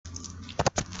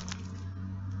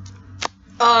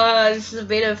This is a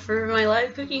beta for my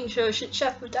live cooking show, Shit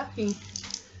Chef with Daphne.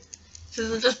 This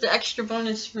is just the extra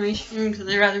bonus for my stream because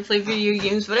I'd rather play video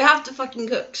games, but I have to fucking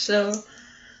cook, so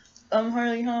I'm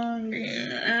hardly hungry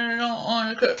and I don't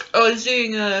want to cook. I was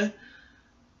doing a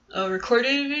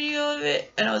recorded video of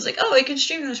it, and I was like, oh, I can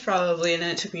stream this probably, and then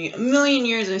it took me a million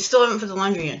years and I still haven't put the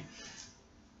laundry in.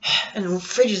 And the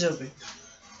fridge is open.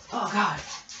 Oh god,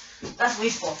 that's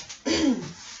wasteful.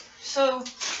 So,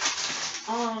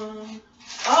 oh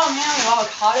man,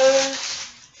 avocados.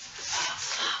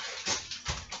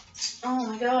 Oh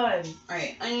my god.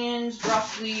 Alright, onions,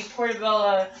 broccoli,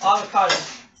 portobello, avocado,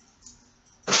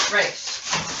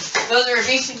 rice. Those are our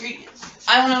basic ingredients.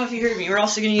 I don't know if you heard me. We're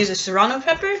also going to use a serrano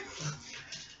pepper.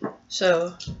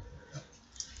 So,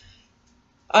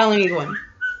 I only need one.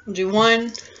 We'll do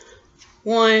one.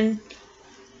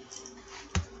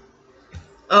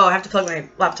 Oh, I have to plug my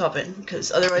laptop in,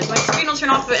 because otherwise my screen will turn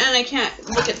off and I can't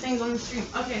look at things on the screen.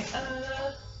 Okay,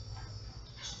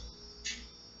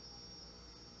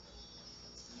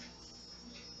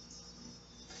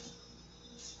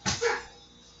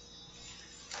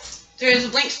 There's a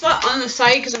blank spot on the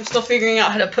side because I'm still figuring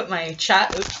out how to put my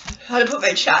chat.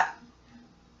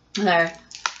 There.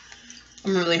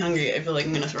 I'm really hungry. I feel like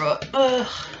I'm gonna throw up. Ugh.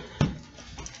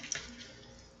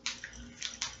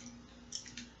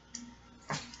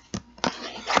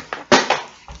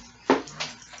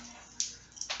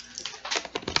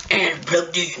 And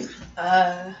plugged in.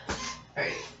 Alright.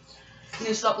 I'm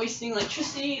gonna stop wasting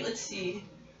electricity. Let's see.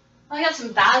 I got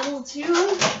some basil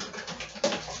too.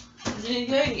 Is it any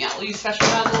good? Yeah, we'll use special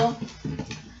basil.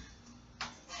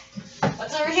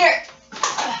 What's over here?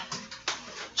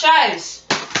 Chives.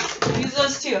 We'll use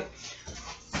those too.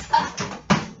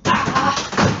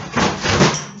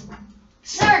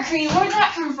 Sour cream, where'd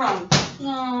that come from?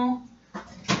 No.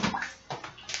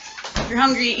 If you're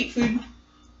hungry, eat food.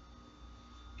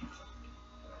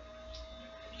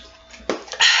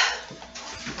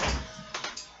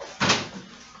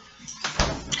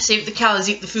 Save the cows,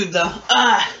 eat the food though.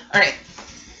 Alright.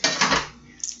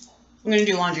 I'm gonna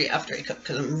do laundry after I cook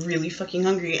because I'm really fucking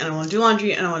hungry and I want to do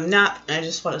laundry and I want to nap and I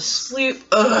just want to sleep.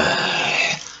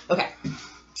 Ugh. Okay.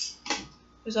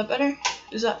 Is that better?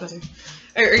 Is that better?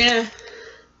 Alright, we're gonna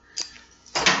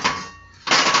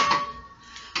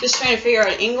just trying to figure out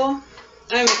an angle.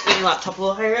 I'm gonna make my laptop a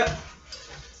little higher up.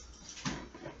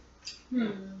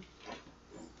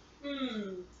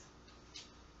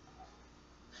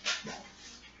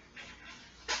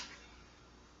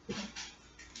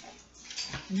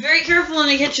 Very careful in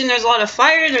the kitchen. There's a lot of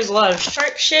fire. There's a lot of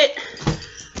sharp shit.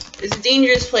 It's a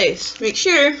dangerous place. Make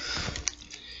sure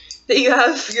that you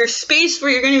have your space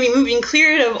where you're going to be moving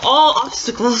clear of all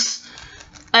obstacles.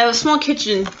 I have a small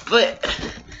kitchen, but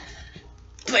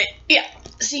yeah,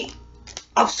 see,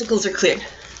 obstacles are cleared.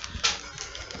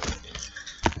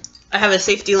 I have a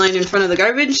safety line in front of the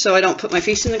garbage, so I don't put my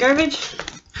face in the garbage.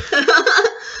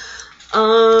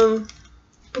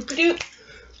 Boop-a-doop.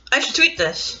 I should tweet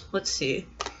this. Let's see.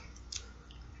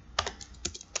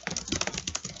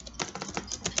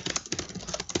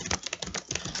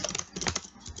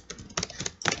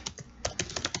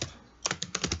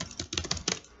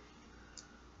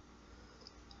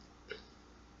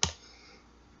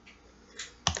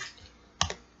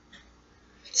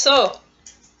 So,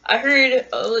 I heard,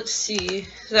 let's see,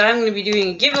 that I'm going to be doing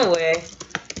a giveaway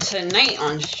tonight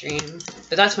on stream.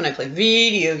 But that's when I play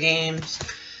video games.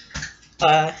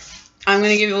 I'm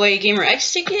going to give away a Gamer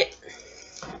X ticket.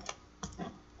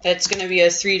 It's going to be a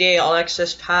 3-day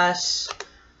all-access pass.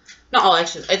 Not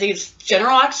all-access, I think it's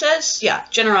general access? Yeah,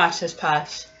 general access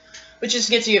pass. Which just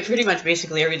gets you pretty much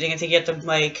basically everything. I think you have to,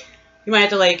 like, you might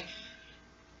have to, like,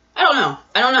 I don't know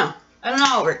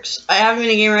how it works. I haven't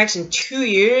been a Gamer X in 2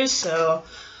 years, so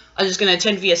I'm just going to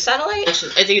attend via satellite. I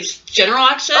think it's general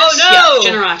access. Oh no! Yeah,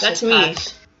 general access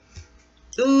pass.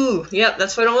 Me. Ooh, yep,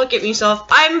 that's why I don't look at myself.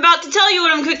 I'm about to tell you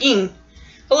what I'm cooking.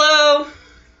 Hello.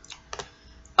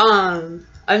 I'm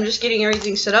just getting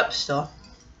everything set up still.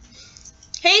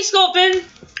 Hey, Sculpin.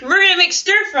 We're gonna make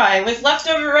stir fry with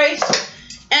leftover rice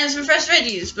and some fresh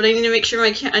veggies. But I need to make sure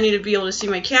I need to be able to see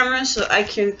my camera so I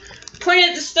can point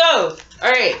at the stove.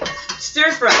 All right,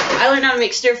 stir fry. I learned how to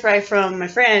make stir fry from my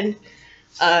friend.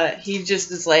 He just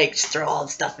is like, just throw all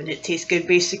the stuff in it, tastes good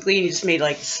basically, and he just made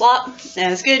like slop,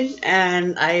 and it's good,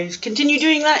 and I've continued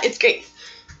doing that, it's great.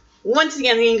 Once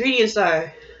again, the ingredients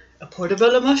are a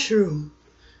portobello mushroom,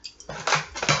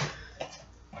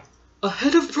 a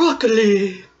head of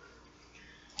broccoli,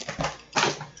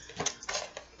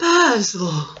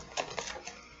 basil,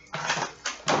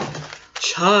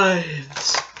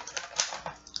 chives,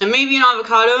 and maybe an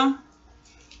avocado,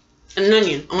 and an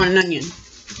onion. I want an onion.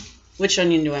 Which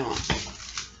onion do I want? I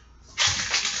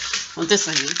want this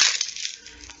onion.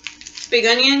 Big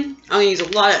onion. I'm gonna use a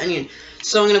lot of onion.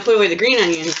 So I'm gonna put away the green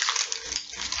onion.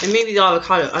 And maybe the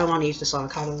avocado. I want to use this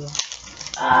avocado though.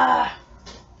 Ah.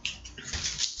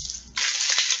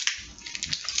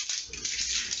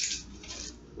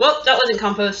 Well, that wasn't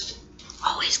compost.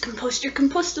 Always compost your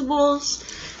compostables.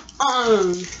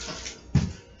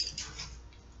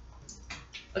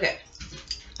 Okay.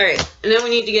 Alright, and then we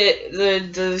need to get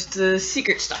the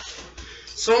secret stuff.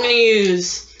 So I'm gonna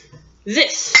use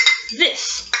this,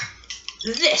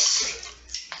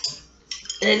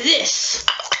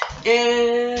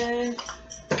 and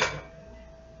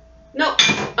no,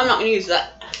 I'm not gonna use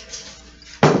that.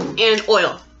 And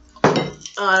oil.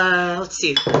 Let's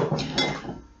see.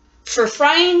 For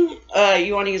frying,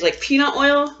 you want to use like peanut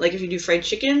oil, like if you do fried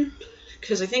chicken,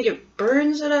 because I think it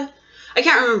burns at a. I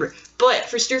can't remember. But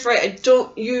for stir fry, I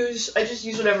just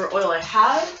use whatever oil I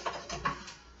have.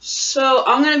 So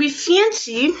I'm gonna be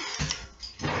fancy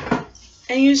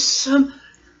and use some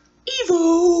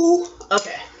Evo.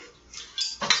 Okay.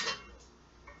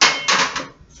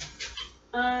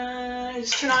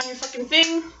 Just turn on your fucking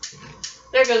thing.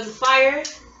 There goes the fire.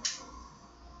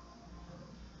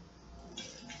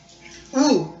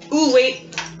 Ooh,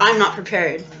 wait. I'm not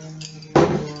prepared.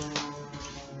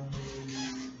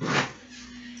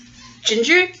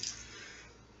 Ginger.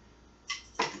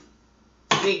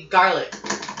 I need garlic.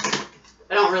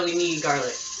 I don't really need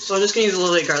garlic, so I'm just gonna use a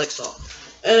little bit of garlic salt.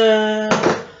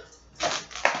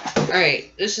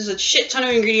 Alright, this is a shit ton of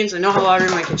ingredients. I know how water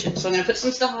in my kitchen, so I'm gonna put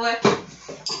some stuff away.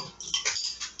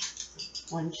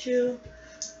 1, 2.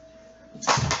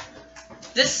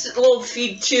 This will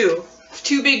feed two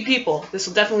big people. This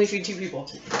will definitely feed 2 people.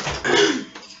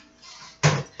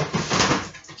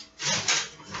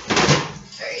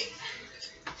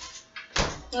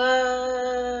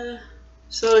 Alright.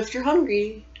 So if you're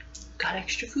hungry, got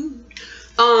extra food.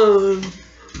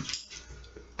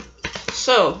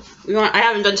 So I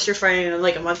haven't done stir frying in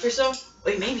like a month or so.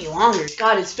 Like maybe longer.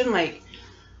 God, it's been a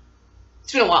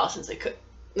while since I cooked.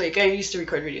 Like I used to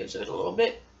record videos of it a little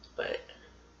bit, but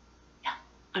yeah,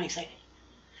 I'm excited.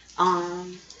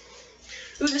 Ooh,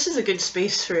 this is a good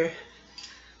space for.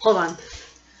 Hold on.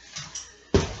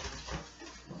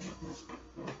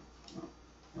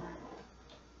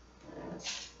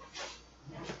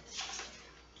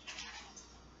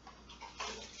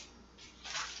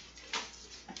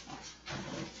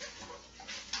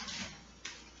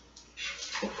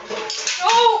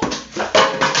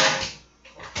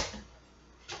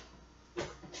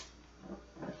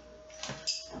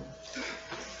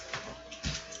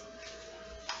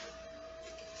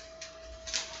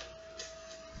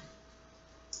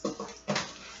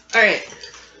 Alright.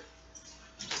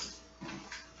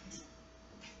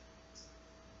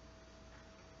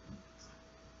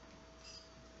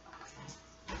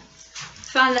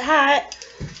 Found the hat.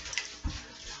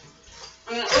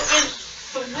 I'm gonna open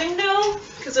the window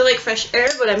because I like fresh air,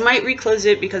 but I might reclose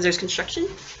it because there's construction.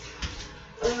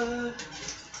 I'm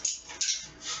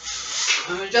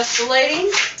gonna adjust the lighting.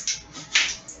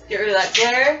 Get rid of that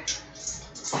glare.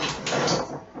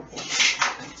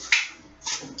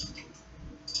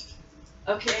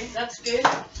 Okay, that's good.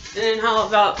 And then how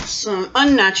about some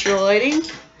unnatural lighting?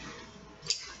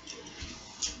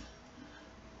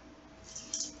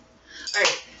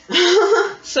 Alright.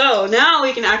 So now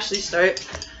we can actually start.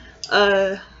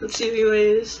 Let's see if he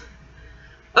weighs.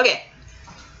 Okay.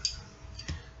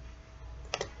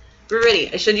 We're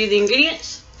ready. I showed you the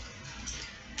ingredients.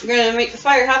 We're gonna make the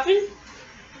fire happen.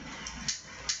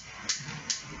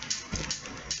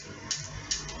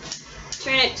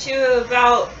 Turn it to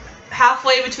about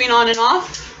halfway between on and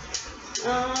off.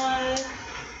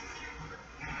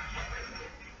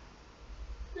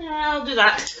 I'll do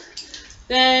that.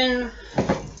 Then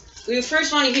we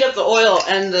first want to heat up the oil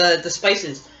and the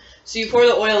spices. So you pour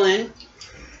the oil in.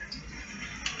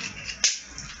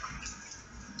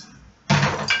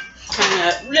 Kind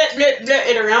of bleh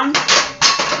it around.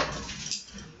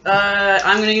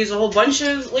 I'm gonna use a whole bunch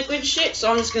of liquid shit, so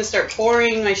I'm just gonna start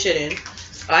pouring my shit in.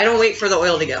 I don't wait for the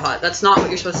oil to get hot. That's not what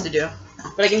you're supposed to do.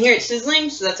 But I can hear it sizzling,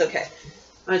 so that's okay.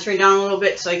 I'm going to turn it down a little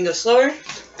bit so I can go slower.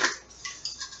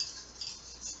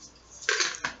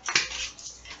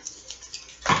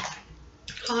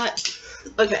 Hot.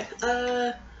 Okay.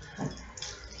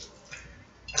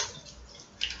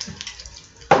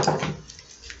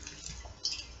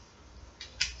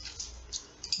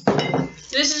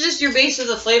 This is just your base of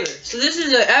the flavor. So this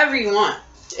is whatever you want.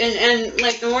 And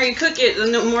like the more you cook it,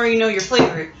 the more you know your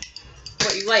flavor,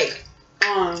 what you like.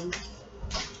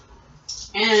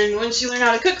 And once you learn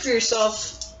how to cook for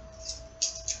yourself,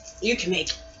 you can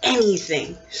make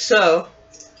anything. So,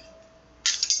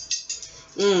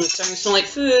 it's starting to smell like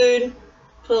food.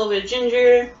 Put a little bit of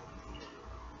ginger.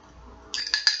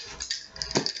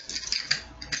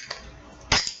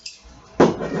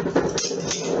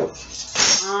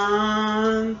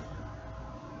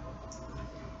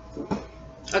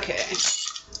 Okay.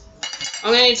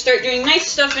 I'm going to start doing knife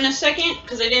stuff in a second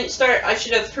because I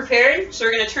should have prepared. So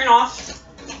we're going to turn off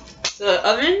the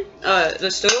oven,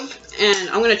 the stove, and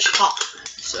I'm going to chop.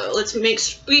 So let's make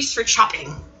space for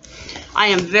chopping. I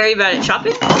am very bad at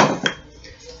chopping.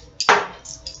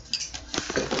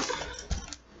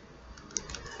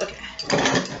 Okay.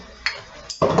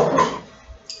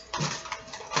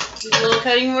 Use a little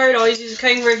cutting board. Always use a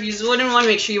cutting board. If you use a wooden one,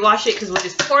 make sure you wash it because wood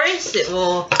is porous. It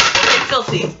will get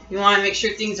filthy. You want to make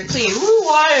sure things are clean. Woo,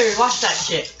 water. Wash that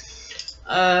shit.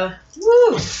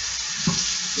 Woo.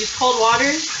 Use cold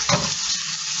water.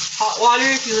 Hot water,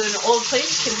 if you live in an old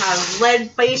place, can have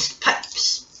lead-based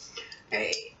pipes.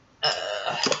 Alright.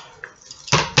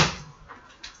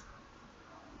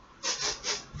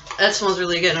 That smells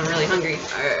really good. I'm really hungry.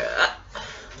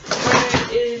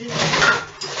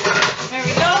 There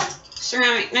we go.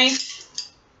 Ceramic knife.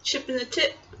 Chip in the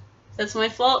tip. That's my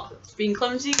fault. It's being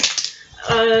clumsy.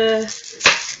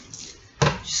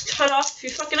 Just cut off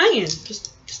your fucking onion.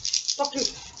 Just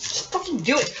fucking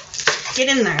do it. Get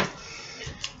in there.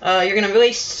 You're gonna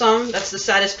waste some. That's the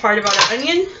saddest part about an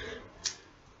onion.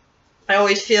 I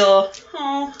always feel,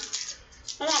 oh,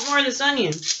 I want more of this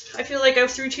onion. I feel like I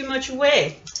threw too much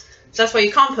away. So that's why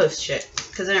you compost shit,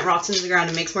 because then it rots into the ground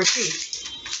and makes more trees.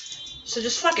 So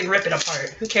just fucking rip it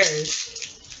apart. Who cares?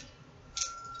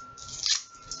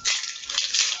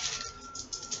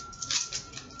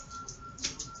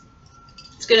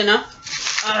 It's good enough.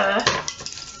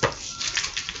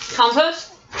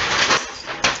 Compost.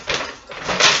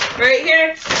 Right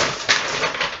here.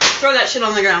 Throw that shit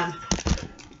on the ground.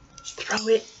 Just throw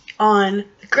it on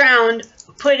the ground.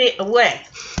 Put it away.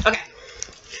 Okay.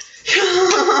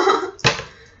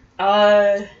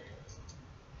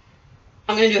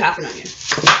 I'm gonna do half an onion.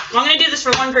 I'm gonna do this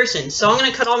for one person, so I'm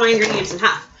gonna cut all my ingredients in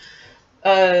half.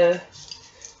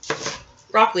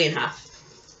 Broccoli in half.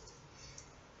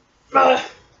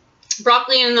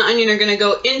 Broccoli and the onion are gonna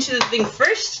go into the thing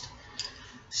first.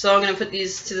 So I'm gonna put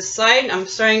these to the side. I'm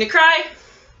starting to cry.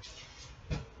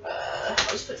 I'll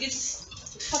just put these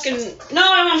fucking... No,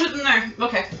 I won't put them there.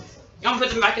 Okay. I'll put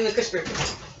them back in the crisper.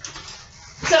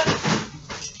 So,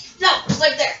 no, just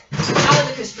like there. Out of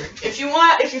the crisper. If you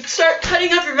start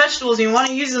cutting up your vegetables and you want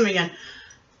to use them again,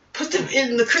 put them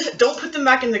in the crisper. Don't put them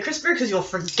back in the crisper because you'll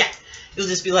forget. You'll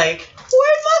just be like,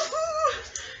 where's my food?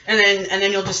 And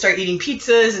then you'll just start eating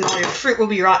pizzas and all your fruit will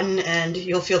be rotten and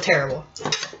you'll feel terrible.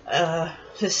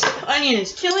 This onion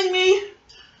is killing me.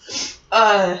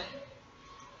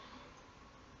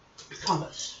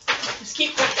 Compost. Just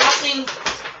keep tossing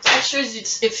extras.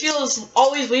 It feels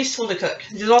always wasteful to cook.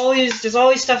 There's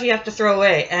always stuff you have to throw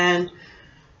away, and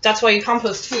that's why you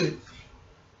compost food.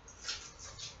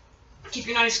 Keep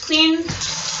your knives clean.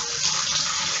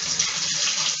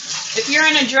 If you're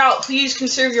in a drought, please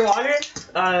conserve your water.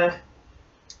 I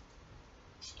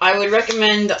would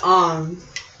recommend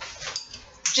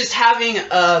just having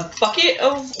a bucket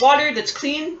of water that's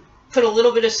clean, put a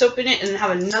little bit of soap in it, and then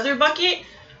have another bucket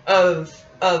of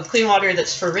clean water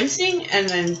that's for rinsing, and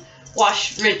then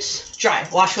wash, rinse, dry.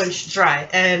 Wash, rinse, dry.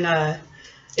 And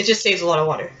it just saves a lot of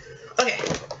water. Okay.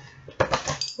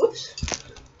 Whoops.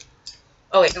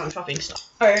 Oh wait, no, I'm chopping stuff.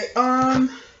 Alright,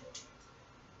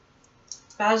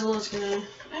 basil is gonna...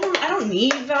 I don't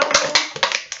need basil.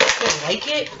 I like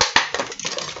it.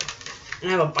 And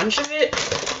I have a bunch of it.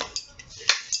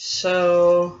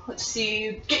 So, let's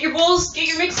see. Get your bowls, get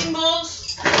your mixing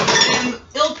bowls. I am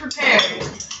ill-prepared.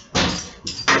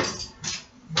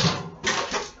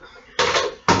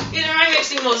 These are my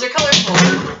mixing bowls, they're colorful.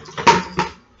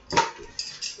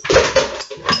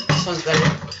 This one's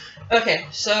better. Okay,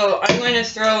 so I'm going to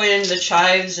throw in the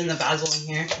chives and the basil in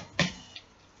here.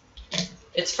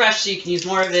 It's fresh, so you can use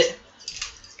more of it.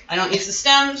 I don't use the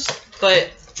stems,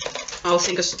 but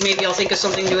maybe I'll think of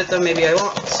something to do with them, maybe I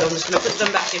won't. So I'm just gonna put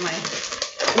them back in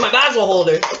my basil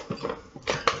holder.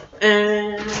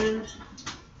 And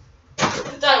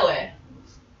put that away.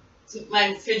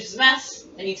 My fridge is a mess.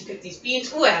 I need to cook these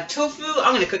beans. Ooh, I have tofu.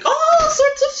 I'm gonna cook all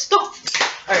sorts of stuff.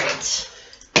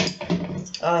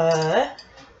 Alright.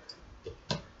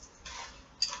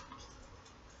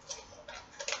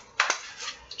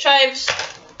 Chives.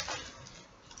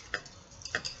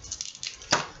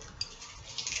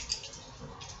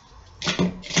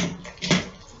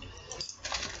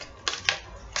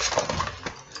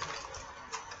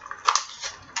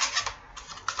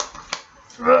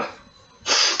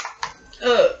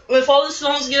 If all the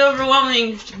smells get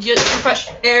overwhelming, get some fresh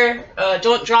air.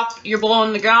 Don't drop your bowl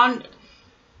on the ground,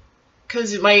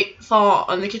 because it might fall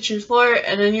on the kitchen floor,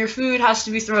 and then your food has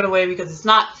to be thrown away because it's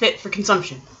not fit for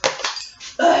consumption.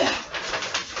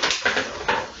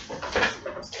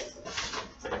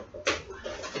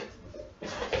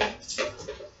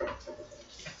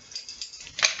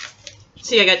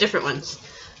 See, I got different ones.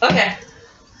 Okay.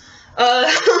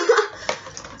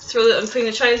 I'm putting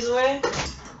the chives away.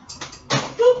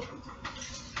 Boop.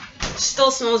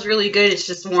 Still smells really good. It's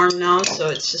just warm now, so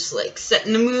it's just like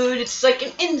setting the mood. It's like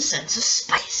an incense, a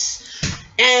spice.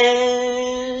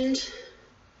 And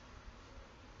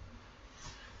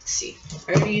let's see.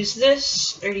 I already used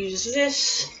this. I already used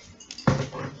this.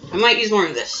 I might use more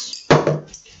of this.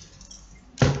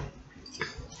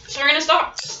 So we're gonna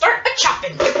start a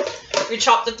chopping. We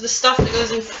chopped up the stuff that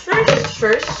goes in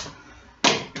first.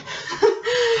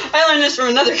 I learned this from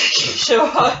another cooking show.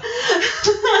 How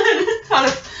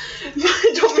to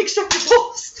don't mix up your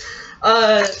bowls.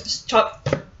 Just chop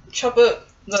up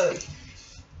the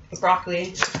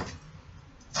broccoli.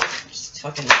 Just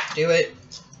fucking do it.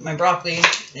 My broccoli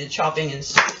chopping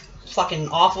is fucking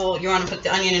awful. You want to put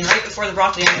the onion in right before the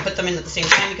broccoli. I'm gonna put them in at the same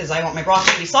time because I want my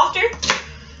broccoli to be softer.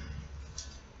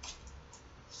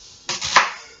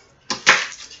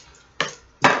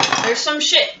 There's some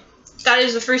shit. That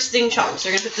is the first thing chopped. So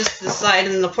we're going to put this to the side,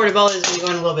 and then the portobello is going to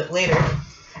go in a little bit later.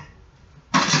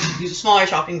 Use a smaller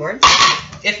chopping board,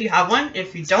 if you have one.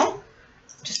 If you don't,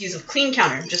 just use a clean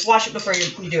counter. Just wash it before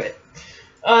you do it.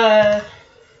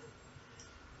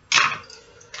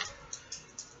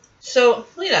 So,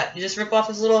 look at that. You just rip off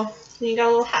this little, you got a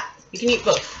little hat. You can eat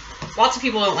both. Lots of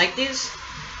people don't like these.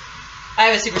 I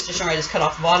have a superstition where I just cut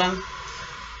off the bottom.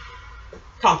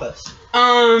 Compost.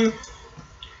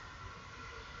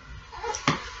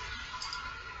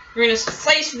 We're gonna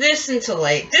slice this into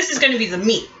like, this is gonna be the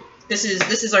meat. This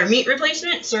is our meat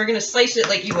replacement, so we're gonna slice it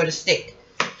like you would a steak.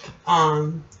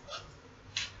 And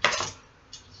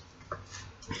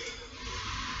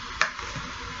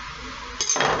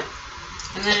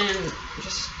then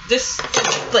just this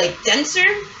like denser,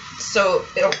 so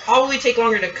it'll probably take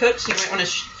longer to cook. So you might want to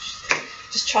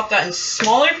just chop that in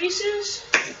smaller pieces.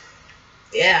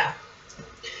 Yeah.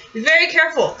 Be very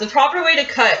careful. The proper way to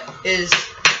cut is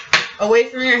away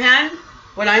from your hand.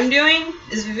 What I'm doing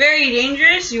is very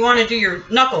dangerous. You want to do your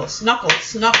knuckles,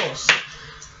 knuckles, knuckles.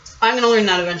 I'm going to learn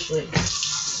that eventually.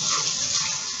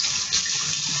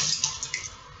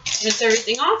 Rinse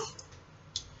everything off.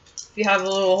 If you have a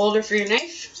little holder for your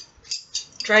knife,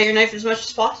 dry your knife as much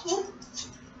as possible.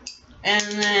 And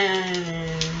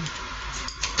then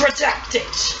protect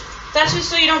it. That's just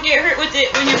so you don't get hurt with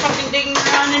it when you're fucking digging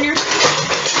around in your...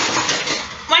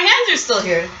 My hands are still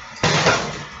here.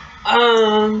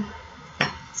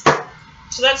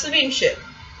 So that's the main shit.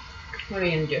 What are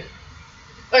we gonna do?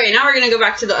 Okay, now we're gonna go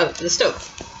back to the stove.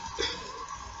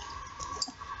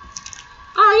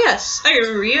 Oh yes, I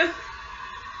remember you.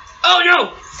 Oh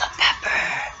no! The pepper!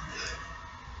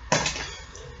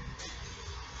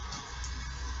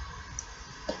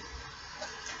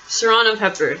 Serrano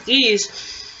pepper. These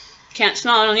can't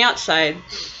smell it on the outside,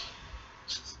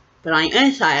 but on the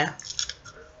inside,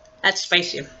 that's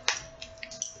spicy.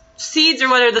 Seeds are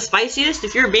what are the spiciest.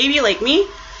 If you're a baby like me,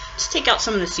 just take out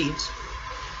some of the seeds.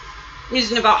 I'm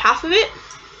using about half of it.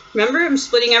 Remember, I'm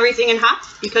splitting everything in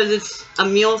half because it's a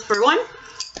meal for one.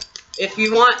 If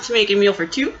you want to make a meal for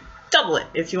two, double it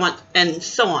if you want, and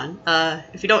so on.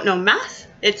 If you don't know math,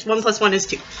 it's 1 + 1 is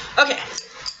 2. Okay.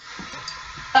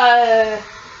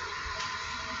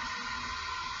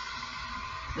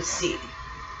 Let's see.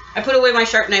 I put away my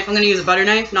sharp knife. I'm going to use a butter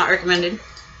knife, not recommended.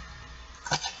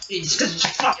 Just because it's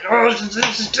fucking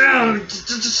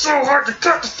it's so hard to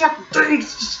cut the fucking thing.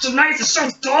 The knife is so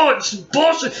dull. It's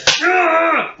bullshit.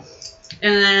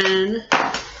 And then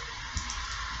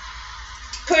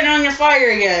put it on your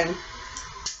fire again.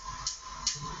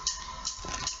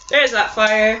 There's that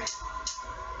fire.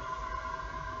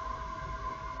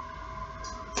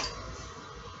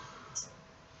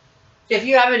 If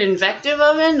you have an invective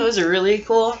oven, those are really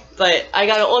cool. But I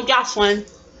got an old gas one.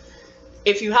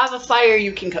 If you have a fire,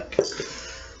 you can cook.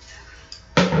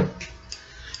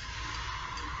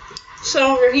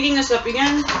 So we're heating this up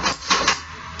again.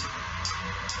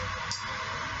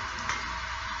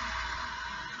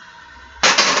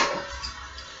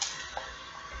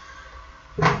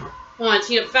 I want it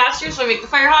to heat up faster, so I make the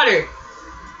fire hotter.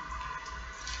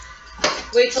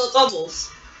 Wait till it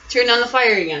bubbles. Turn on the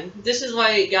fire again. This is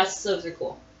why gas stoves are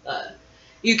cool.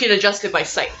 You can adjust it by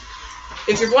sight.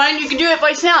 If you're blind, you can do it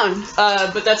by sound,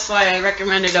 but that's why I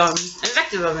recommended an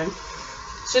invective oven.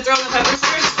 So throw in the peppers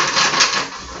first.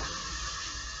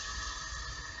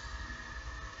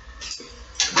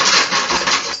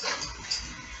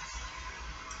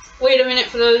 Wait a minute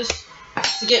for those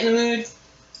to get in the mood.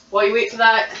 While you wait for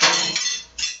that,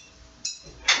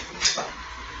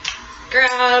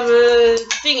 grab a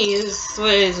thingy.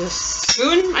 What is this?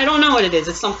 Spoon? I don't know what it is.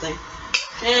 It's something.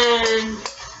 And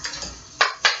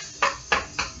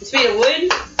it's made of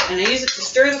wood, and I use it to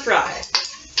stir the fry.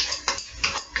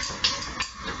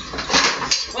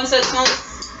 Once that smells,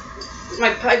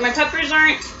 my peppers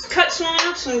aren't cut small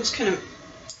enough, so I'm just kind of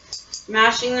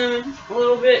mashing them a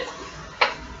little bit.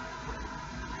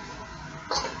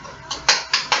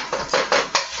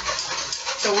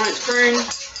 Don't want it to burn.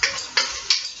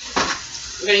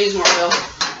 I'm gonna use more oil.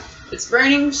 It's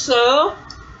burning, so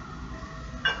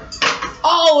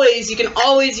you can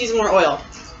always use more oil.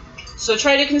 So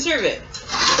try to conserve it.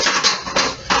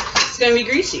 It's gonna be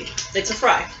greasy. It's a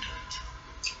fry.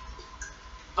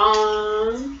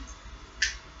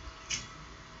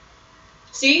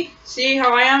 See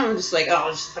how I am? I'm just like, oh,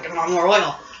 I just fucking want more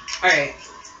oil. Alright.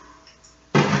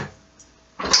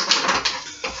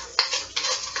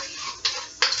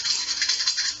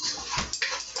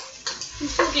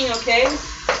 It's looking okay.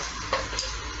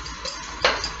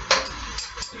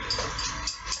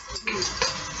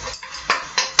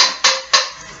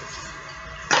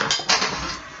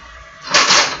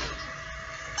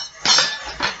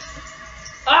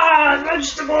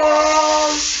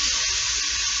 Vegetables!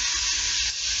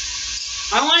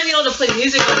 I want to be able to play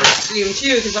music on the stream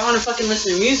too, because I want to fucking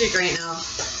listen to music right now.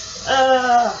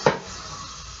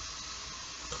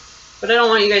 But I don't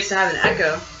want you guys to have an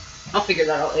echo. I'll figure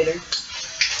that out later.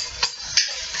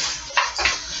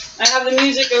 I have the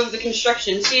music of the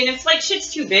construction. See, and if like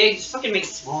shit's too big, just fucking make it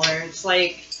smaller. It's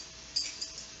like,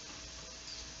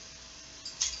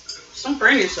 just don't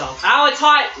burn yourself. Ow, it's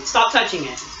hot. Stop touching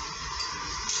it.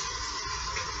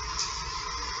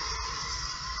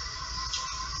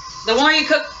 The more you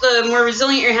cook, the more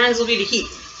resilient your hands will be to heat.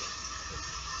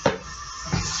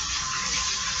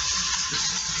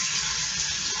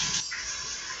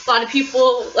 A lot of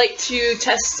people like to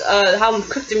test how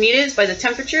cooked the meat is by the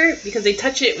temperature because they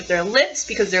touch it with their lips,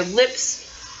 because their lips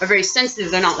are very sensitive.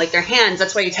 They're not like their hands.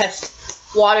 That's why you test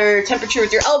water temperature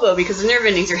with your elbow, because the nerve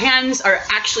endings. Your hands are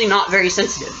actually not very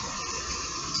sensitive.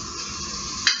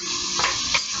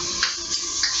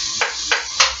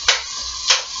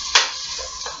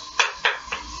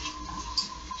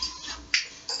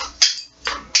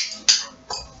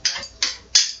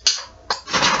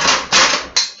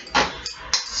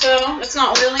 So, it's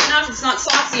not oily enough, it's not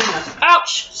saucy enough.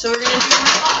 Ouch! So we're gonna do more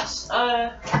sauce.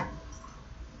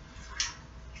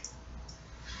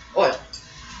 Oil.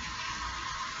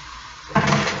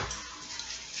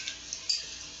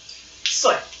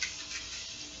 Soy.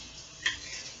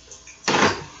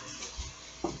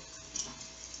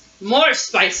 More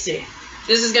spicy.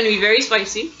 This is gonna be very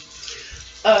spicy.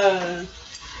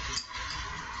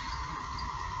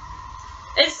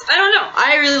 I don't know.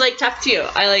 I really like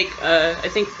tapatio. I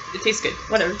think it tastes good.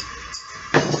 Whatever.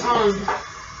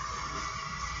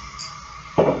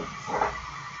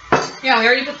 Yeah, we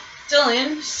already put dill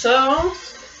in, so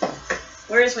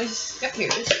where is my step? Here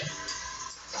it is.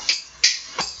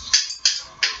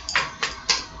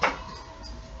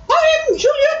 I am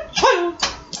Julia Child.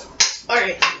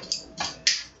 Alright.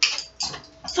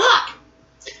 Fuck!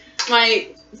 My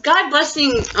God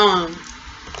blessing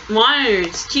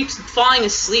monitors keeps falling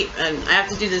asleep, and I have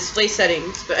to do display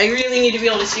settings, but I really need to be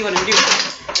able to see what I'm doing.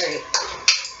 Alright.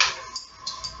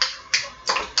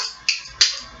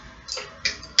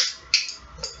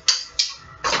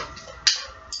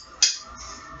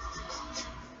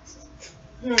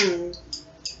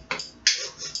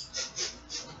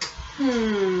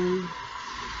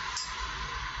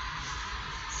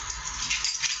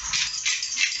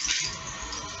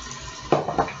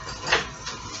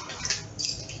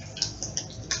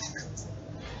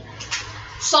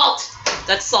 Salt.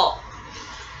 That's salt.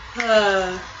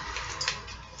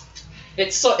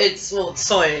 It's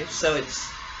soy, so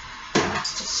it's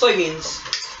soybeans.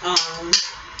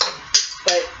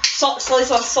 But soy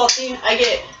sauce salty. I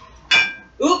get.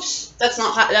 Oops, that's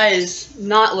not hot. That is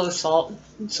not low salt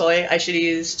soy. I should have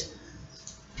used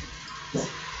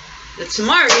the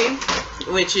tamari,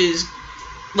 which is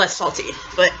less salty.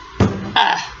 But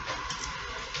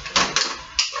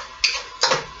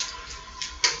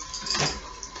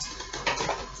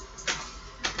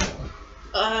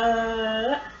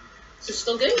is it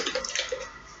still good?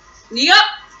 Yup.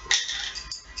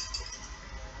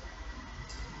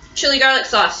 Chili garlic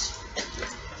sauce.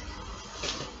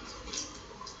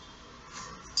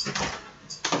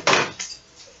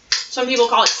 Some people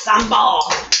call it sambal.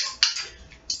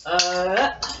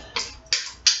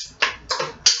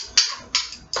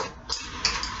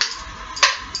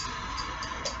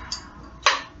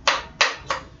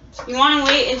 You want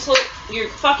to wait until your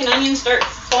fucking onions start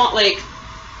falling, like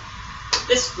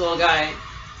this little guy.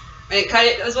 I didn't cut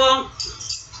it as well.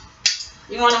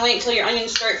 You want to wait until your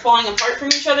onions start falling apart from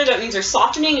each other. That means they're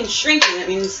softening and shrinking. That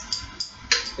means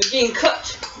they're being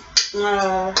cooked.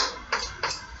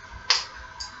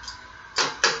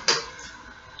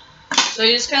 So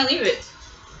you just kind of leave it.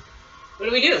 What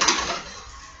do we do?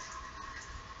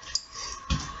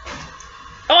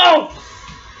 Oh!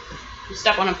 You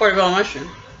step on a portobello mushroom.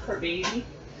 Poor baby.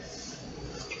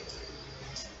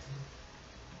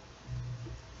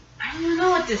 I don't even know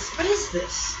what is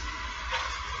this?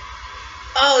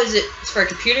 Oh, it's for a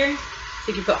computer? So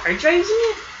you can put hard drives in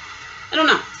it? I don't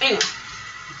know. Anyway.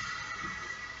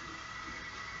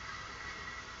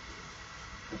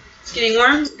 It's getting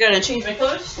warm. Gotta change my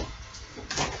clothes.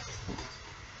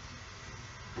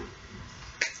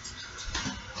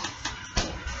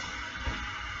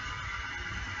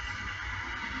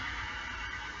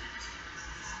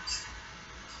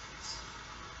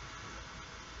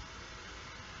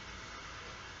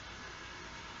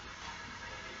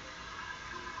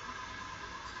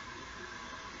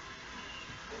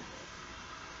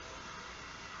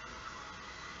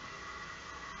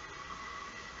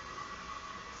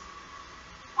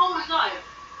 Oh my god.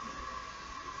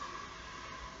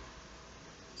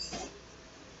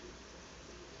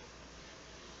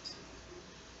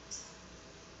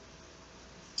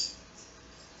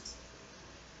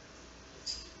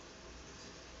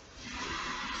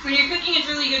 When you're cooking, it's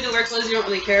really good to wear clothes you don't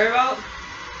really care about.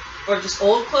 Or just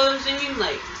old clothes, I mean,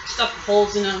 like stuff with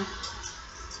holes in them.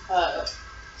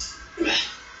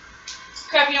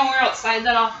 Crap you don't wear outside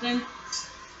that often.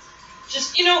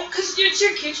 Just, you know, because it's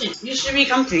your kitchen. You should be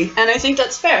comfy. And I think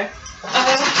that's fair.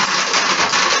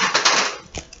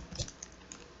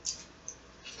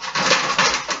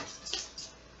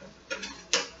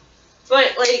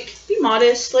 But, like, be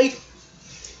modest. Like,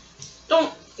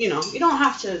 don't, you know, you don't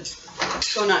have to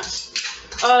go nuts.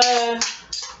 I'm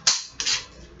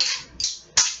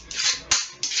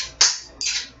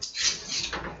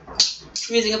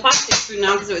using a plastic spoon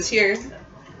now because it was here.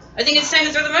 I think it's time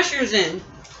to throw the mushrooms in.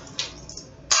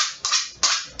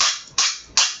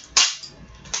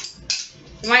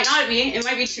 It might not be. It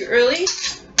might be too early.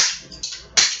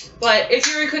 But if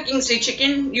you were cooking, say,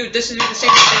 chicken, this would be the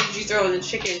same thing you throw in the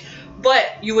chicken.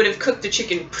 But you would have cooked the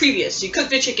chicken previous. So you cook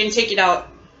the chicken, take it out,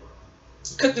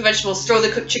 cook the vegetables, throw the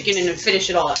cooked chicken in, and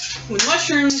finish it all up. With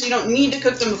mushrooms, you don't need to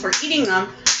cook them before eating them.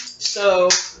 So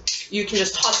you can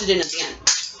just toss it in at the end.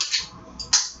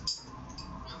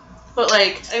 But,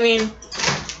 like, I mean,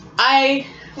 I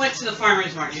went to the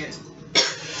farmer's market.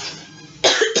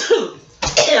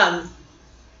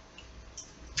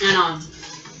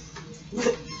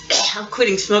 I'm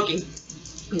quitting smoking.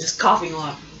 I'm just coughing a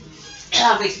lot.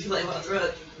 That makes me feel like my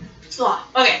throat.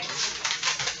 Okay.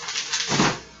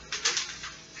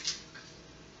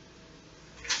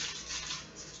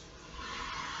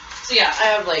 So yeah, I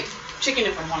have like chicken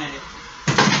if I wanted it.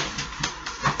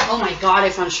 Oh my god, I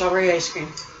found strawberry ice cream.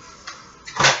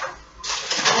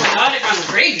 Oh my god, I found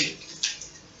gravy.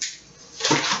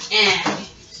 And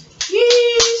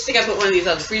I think I put one of these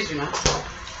out of the freezer now.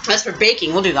 That's for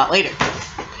baking. We'll do that later.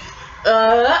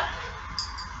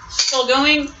 Still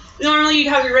going. Normally you'd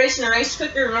have your rice in a rice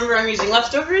cooker. Remember, I'm using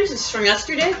leftovers. This is from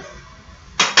yesterday.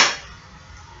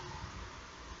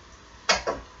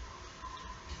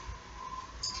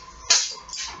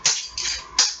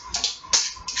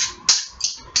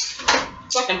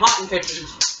 Fucking hot in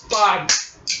kitchens. God.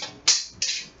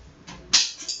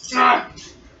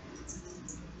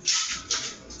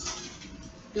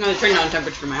 I'm gonna turn down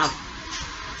temperature for my house.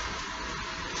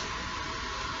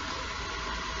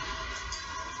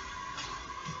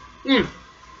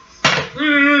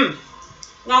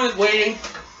 Now I'm just waiting.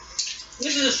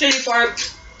 This is the shitty part.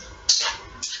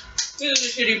 This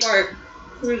is the shitty part.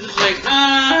 We're just like,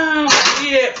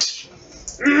 yeah.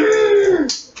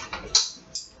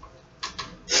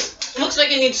 Looks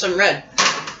like it needs some red.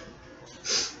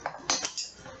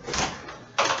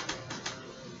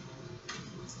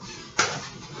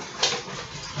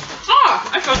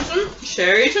 I found some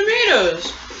cherry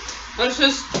tomatoes. This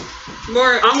is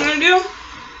what I'm gonna do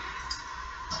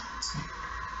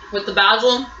with the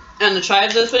basil and the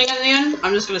chives I was putting in the end.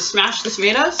 I'm just gonna smash the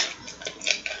tomatoes,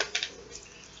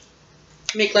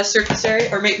 make less surface area,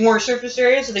 or make more surface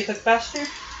area so they cook faster.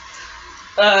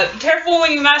 Be careful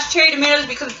when you mash cherry tomatoes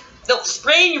because they'll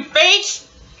spray in your face.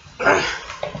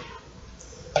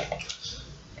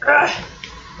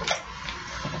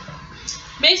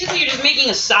 Basically, you're just making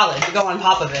a salad to go on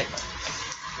top of it.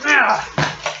 Ugh.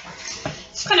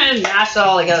 It's kind of mashed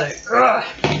all together. Ugh.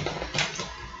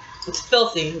 It's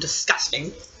filthy and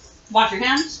disgusting. Wash your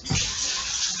hands.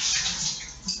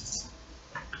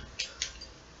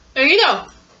 There you go.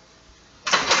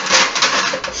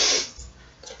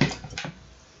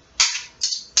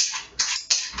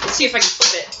 Let's see if I can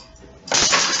flip it.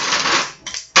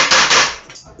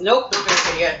 Nope, not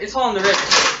very good yet. It's all in the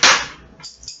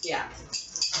ribs. Yeah.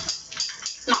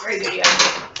 Not very good yet.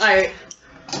 Alright.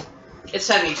 It's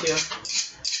heavy too.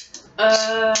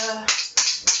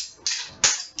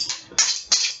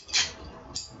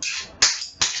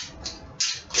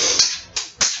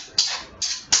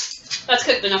 That's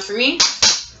cooked enough for me.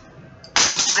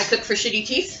 I cook for shitty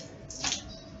teeth.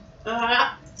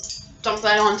 Dump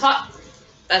that on top.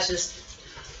 That's just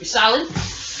your salad.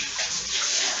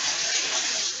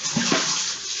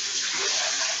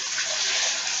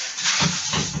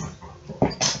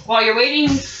 While you're waiting,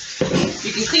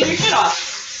 you can clean your shit off.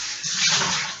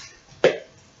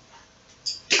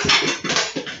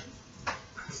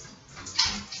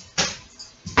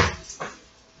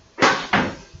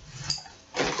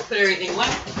 Put everything away.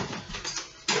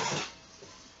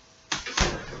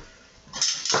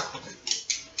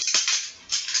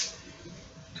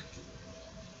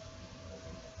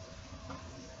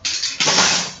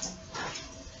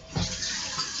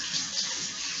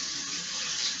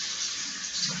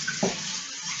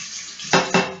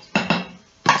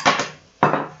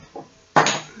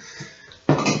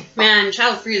 Man,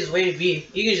 child free is the way to be.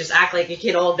 You can just act like a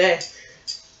kid all day.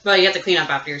 But you have to clean up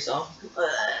after yourself.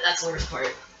 That's the worst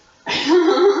part.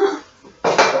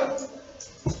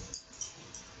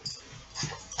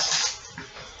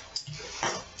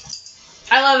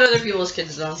 I love other people's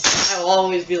kids though. I will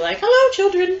always be like, hello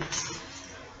children.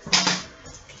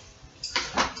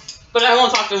 But I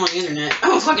won't talk to them on the internet. I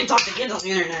won't fucking talk to kids on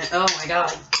the internet. Oh my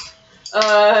god.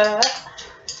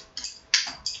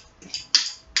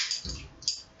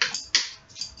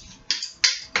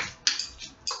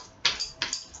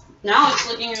 Now it's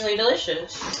looking really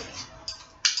delicious.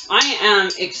 I am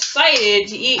excited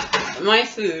to eat my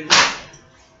food.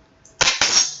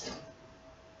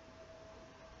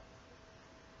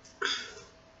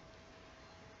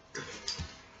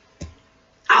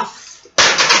 Ow!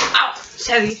 Ow! It's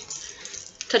heavy.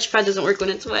 Touchpad doesn't work when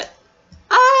it's wet.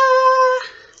 Ah!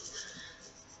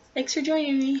 Thanks for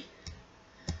joining me.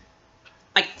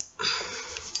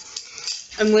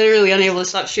 I'm literally unable to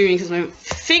stop streaming because my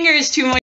finger is too moist.